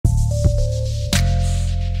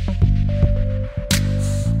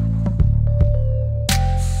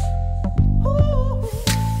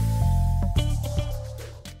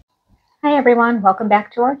everyone, welcome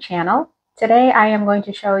back to our channel. Today I am going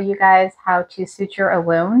to show you guys how to suture a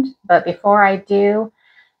wound, but before I do,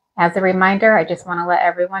 as a reminder, I just want to let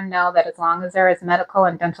everyone know that as long as there is medical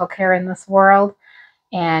and dental care in this world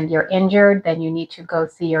and you're injured, then you need to go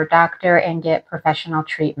see your doctor and get professional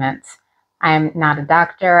treatment. I'm not a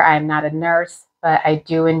doctor, I'm not a nurse, but I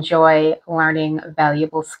do enjoy learning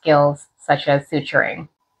valuable skills such as suturing.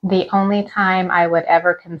 The only time I would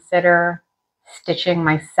ever consider stitching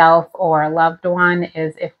myself or a loved one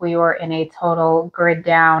is if we were in a total grid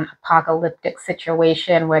down apocalyptic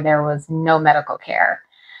situation where there was no medical care.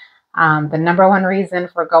 The number one reason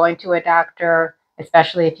for going to a doctor,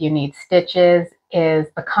 especially if you need stitches, is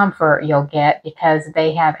the comfort you'll get because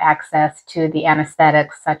they have access to the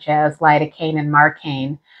anesthetics such as lidocaine and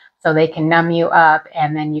marcaine. So they can numb you up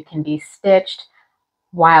and then you can be stitched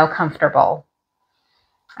while comfortable.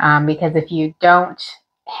 Because if you don't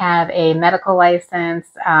have a medical license,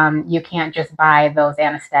 you can't just buy those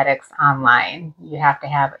anesthetics online. You have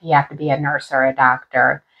to be a nurse or a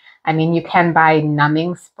doctor. I mean, you can buy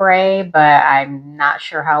numbing spray, but I'm not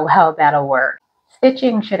sure how well that'll work.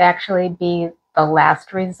 Stitching should actually be the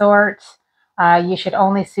last resort. You should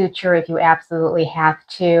only suture if you absolutely have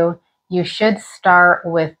to. You should start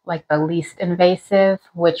with like the least invasive,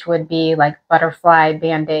 which would be like butterfly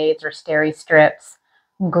band-aids or steri strips,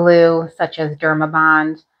 glue such as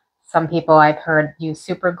Dermabond. Some people I've heard use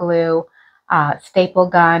super glue, staple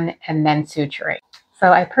gun, and then suturing.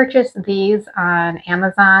 So I purchased these on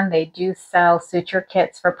Amazon. They do sell suture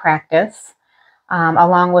kits for practice,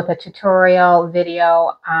 along with a tutorial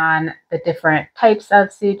video on the different types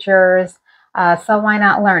of sutures. So why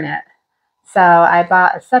not learn it? So I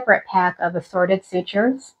bought a separate pack of assorted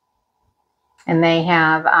sutures. And they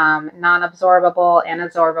have non-absorbable and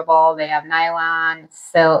absorbable. They have nylon,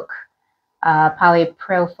 silk,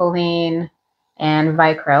 polypropylene, and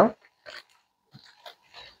Vicryl.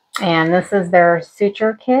 And this is their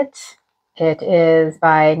suture kit. It is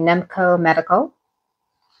by Nemco Medical.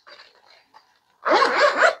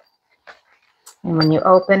 And when you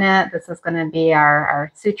open it, this is going to be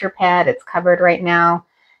our suture pad. It's covered right now.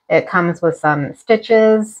 It comes with some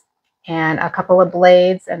stitches and a couple of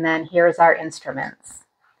blades, and then here's our instruments.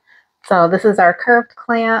 So this is our curved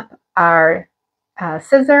clamp, our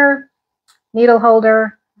scissor, needle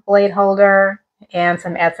holder, blade holder, and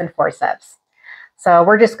some adds and forceps. So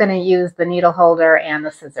we're just going to use the needle holder and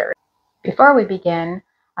the scissors. Before we begin,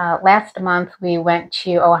 last month we went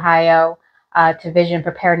to Ohio to Vision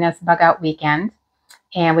Preparedness Bug Out Weekend,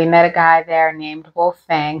 and we met a guy there named Wolf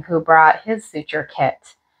Fang who brought his suture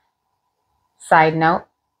kit. Side note,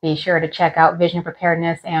 be sure to check out Vision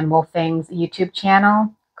Preparedness and Wolfang's YouTube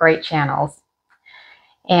channel. Great channels.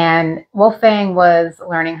 And Wolfang was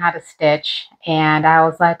learning how to stitch, and I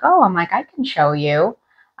was like, oh, I can show you.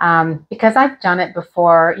 Because I've done it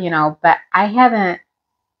before, you know, but I haven't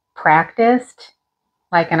practiced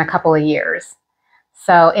like in a couple of years.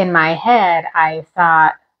 So in my head, I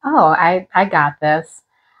thought, oh, I got this.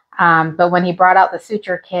 But when he brought out the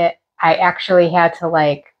suture kit, I actually had to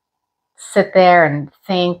like sit there and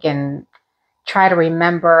think and try to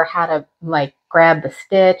remember how to like grab the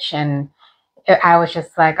stitch, and I was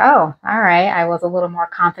just like, oh, all right. I was a little more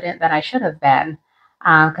confident than I should have been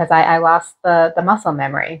because I lost the muscle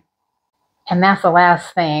memory. And that's the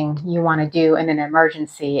last thing you want to do in an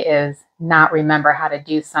emergency is not remember how to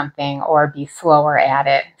do something or be slower at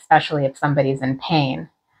it, especially if somebody's in pain.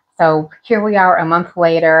 So here we are a month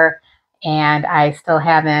later, and I still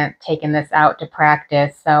haven't taken this out to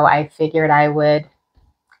practice, so I figured I would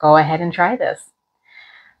go ahead and try this.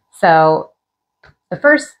 So the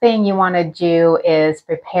first thing you want to do is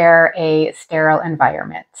prepare a sterile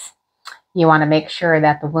environment. You want to make sure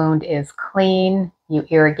that the wound is clean. You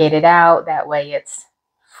irrigate it out. That way it's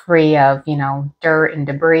free of, you know, dirt and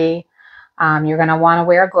debris. You're going to want to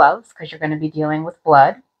wear gloves because you're going to be dealing with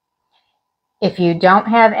blood. If you don't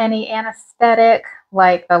have any anesthetic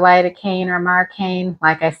like the lidocaine or marcaine,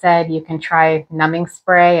 like I said, you can try numbing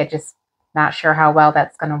spray. I'm just not sure how well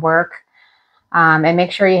that's going to work. And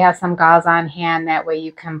make sure you have some gauze on hand. That way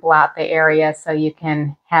you can blot the area so you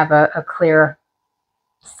can have a clear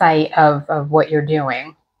sight of what you're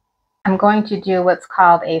doing. I'm going to do what's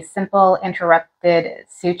called a simple interrupted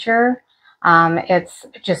suture. It's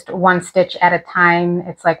just one stitch at a time.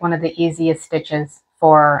 It's like one of the easiest stitches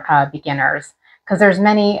for beginners because there's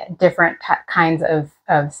many different kinds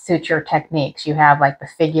of suture techniques. You have like the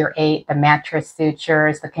figure 8, the mattress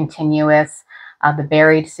sutures, the continuous, the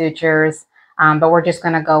buried sutures. But we're just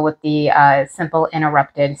going to go with the simple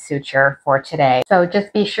interrupted suture for today. So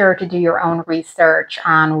just be sure to do your own research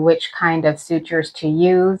on which kind of sutures to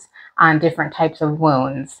use on different types of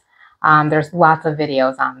wounds. There's lots of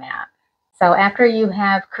videos on that. So after you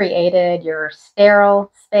have created your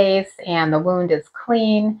sterile space and the wound is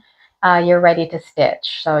clean, you're ready to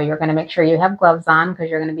stitch. So you're going to make sure you have gloves on because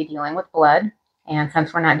you're going to be dealing with blood. And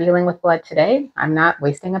since we're not dealing with blood today, I'm not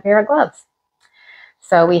wasting a pair of gloves.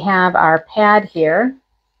 So we have our pad here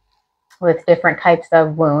with different types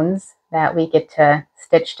of wounds that we get to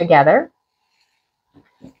stitch together.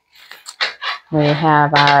 We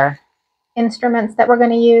have our instruments that we're going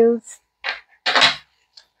to use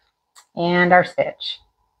and our stitch.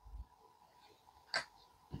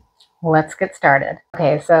 Let's get started.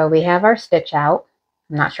 Okay, so we have our stitch out.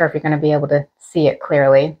 I'm not sure if you're going to be able to see it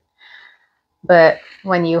clearly, but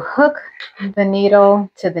when you hook the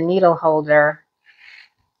needle to the needle holder,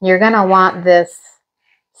 you're going to want this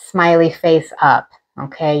smiley face up.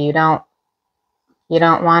 Okay, you don't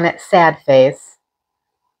want it sad face.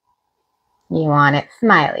 You want it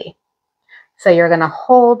smiley. So you're going to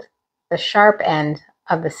hold the sharp end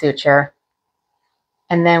of the suture,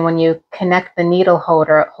 and then when you connect the needle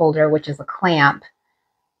holder, which is a clamp,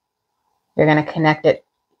 you're going to connect it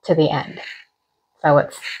to the end. So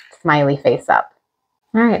it's smiley face up.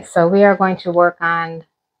 All right, so we are going to work on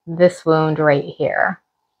this wound right here.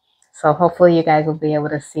 So hopefully you guys will be able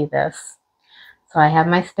to see this. So I have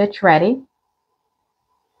my stitch ready.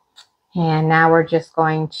 And now we're just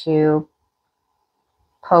going to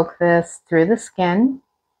poke this through the skin,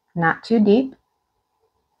 not too deep,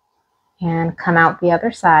 and come out the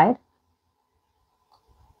other side.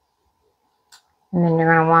 And then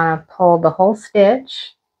you're going to want to pull the whole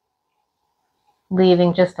stitch,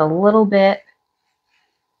 leaving just a little bit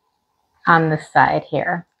on this side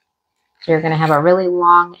here. So you're going to have a really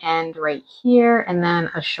long end right here and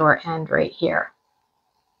then a short end right here.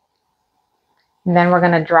 And then we're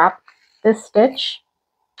going to drop this stitch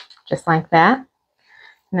just like that.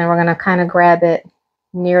 And then we're going to kind of grab it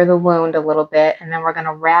near the wound a little bit. And then we're going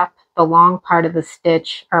to wrap the long part of the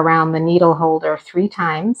stitch around the needle holder 3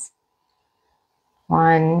 times.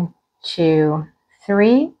 1, 2,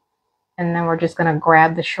 3. And then we're just going to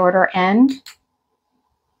grab the shorter end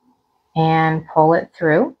and pull it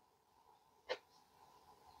through.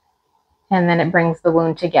 And then it brings the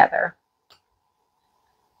wound together.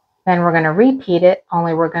 Then we're going to repeat it,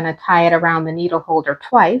 only we're going to tie it around the needle holder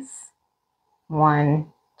twice. 1,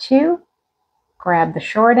 2, grab the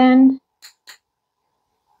short end,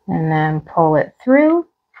 and then pull it through.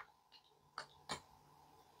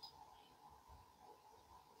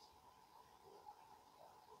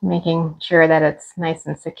 Making sure that it's nice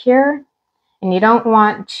and secure. And you don't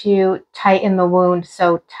want to tighten the wound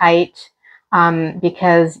so tight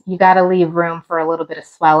because you got to leave room for a little bit of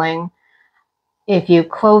swelling. If you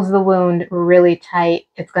close the wound really tight,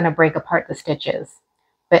 it's going to break apart the stitches.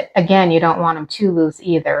 But again, you don't want them too loose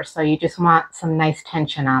either, so you just want some nice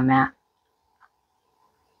tension on that.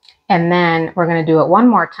 And then we're going to do it one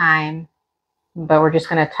more time, but we're just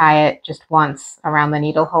going to tie it just once around the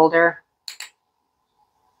needle holder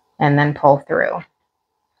and then pull through.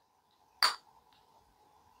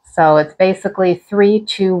 So it's basically 3,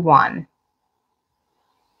 2, 1.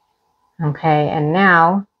 Okay, and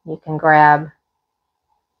now you can grab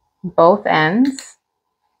both ends.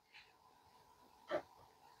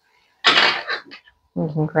 You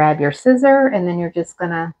can grab your scissor and then you're just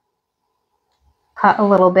going to cut a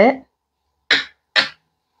little bit.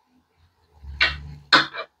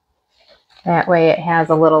 That way it has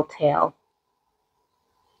a little tail.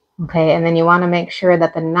 Okay, and then you want to make sure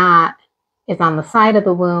that the knot is on the side of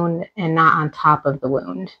the wound and not on top of the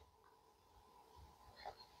wound.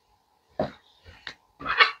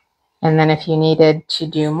 And then if you needed to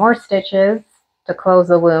do more stitches to close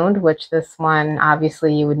the wound, which this one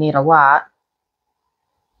obviously you would need a lot,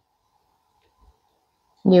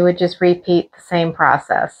 you would just repeat the same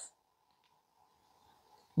process.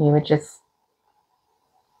 You would just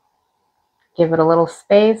give it a little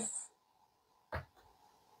space,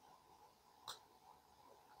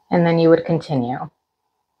 and then you would continue.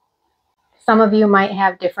 Some of you might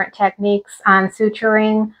have different techniques on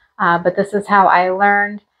suturing, but this is how I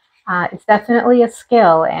learned. It's definitely a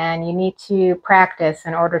skill, and you need to practice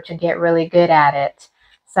in order to get really good at it.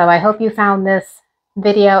 So I hope you found this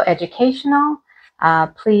video educational.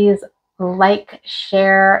 Please like,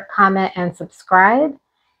 share, comment, and subscribe.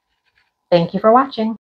 Thank you for watching.